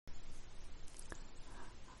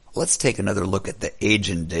Let's take another look at the age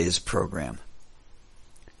in days program.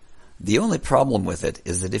 The only problem with it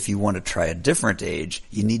is that if you want to try a different age,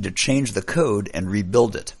 you need to change the code and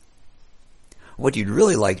rebuild it. What you'd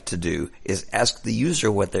really like to do is ask the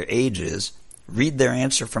user what their age is, read their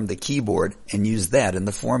answer from the keyboard, and use that in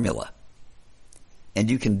the formula. And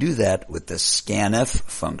you can do that with the scanf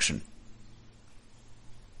function.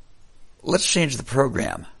 Let's change the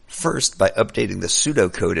program, first by updating the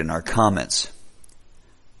pseudocode in our comments.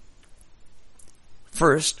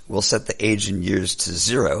 First, we'll set the age in years to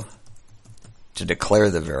 0 to declare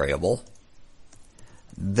the variable.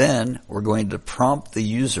 Then we're going to prompt the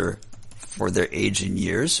user for their age in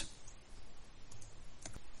years.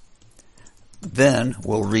 Then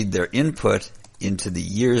we'll read their input into the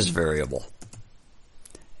years variable.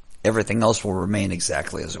 Everything else will remain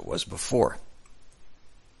exactly as it was before.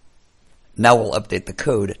 Now we'll update the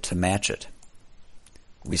code to match it.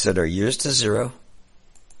 We set our years to 0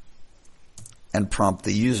 and prompt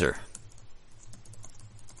the user.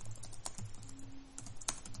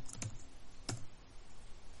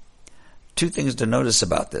 Two things to notice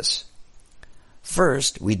about this.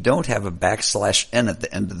 First, we don't have a \n at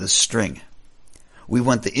the end of the string. We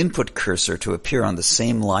want the input cursor to appear on the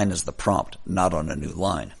same line as the prompt, not on a new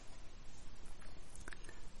line.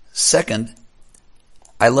 Second,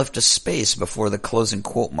 I left a space before the closing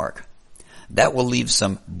quote mark. That will leave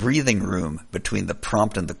some breathing room between the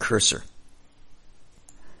prompt and the cursor.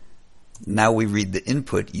 Now we read the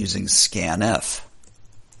input using scanf.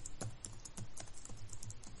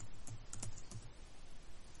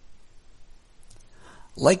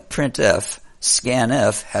 Like printf,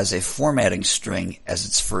 scanf has a formatting string as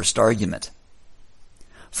its first argument.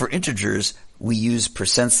 For integers, we use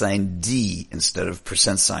 %d instead of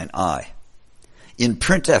 %i. In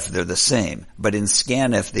printf, they're the same, but in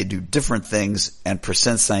scanf, they do different things, and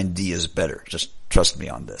 %d is better. Just trust me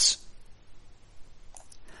on this.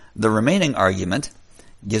 The remaining argument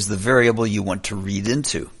gives the variable you want to read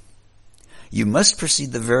into. You must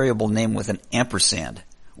precede the variable name with an ampersand,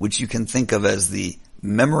 which you can think of as the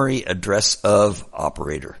memory address of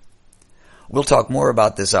operator. We'll talk more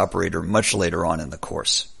about this operator much later on in the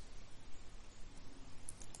course.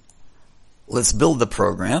 Let's build the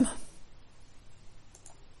program,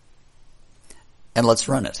 and let's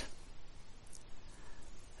run it.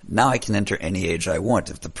 Now I can enter any age I want.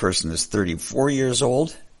 If the person is 34 years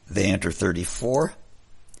old, they enter 34,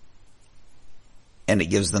 and it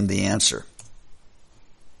gives them the answer.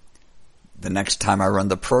 The next time I run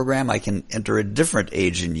the program, I can enter a different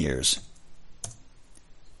age in years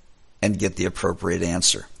and get the appropriate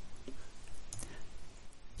answer.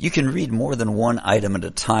 You can read more than one item at a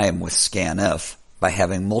time with scanf by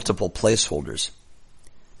having multiple placeholders.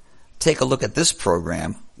 Take a look at this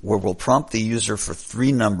program where we'll prompt the user for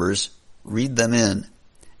 3 numbers, read them in,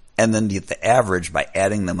 and then get the average by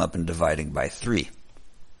adding them up and dividing by 3.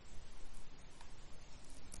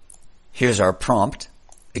 Here's our prompt,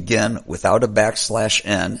 again without a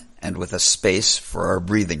 \n and with a space for our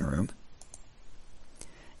breathing room.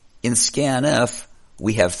 In scanf,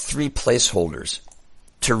 we have 3 placeholders.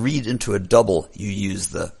 To read into a double, you use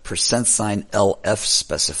the $LF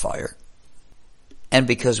specifier. And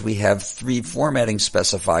because we have 3 formatting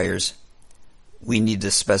specifiers, we need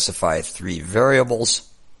to specify 3 variables.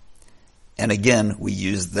 And again, we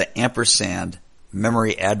use the ampersand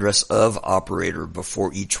memory address of operator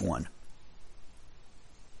before each one.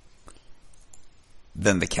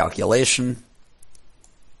 Then the calculation,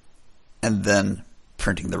 and then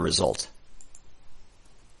printing the result.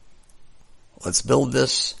 Let's build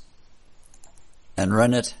this and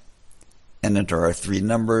run it and enter our 3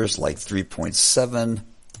 numbers like 3.7,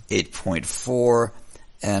 8.4,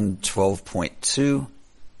 and 12.2.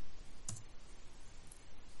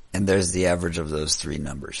 And there's the average of those 3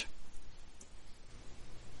 numbers.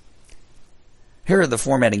 Here are the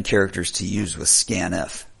formatting characters to use with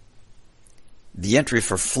scanf. The entry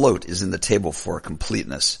for float is in the table for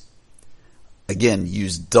completeness. Again,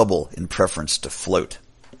 use double in preference to float.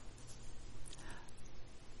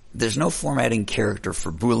 There's no formatting character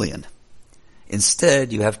for Boolean.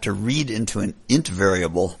 Instead, you have to read into an int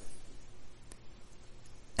variable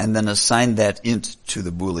and then assign that int to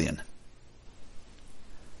the Boolean.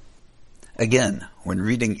 Again, when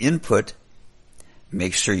reading input,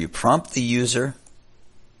 make sure you prompt the user.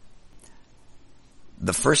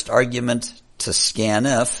 The first argument to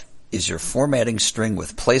scanf is your formatting string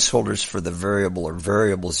with placeholders for the variable or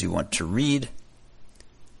variables you want to read,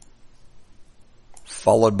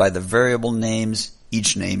 followed by the variable names,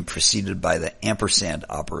 each name preceded by the ampersand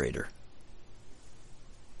operator.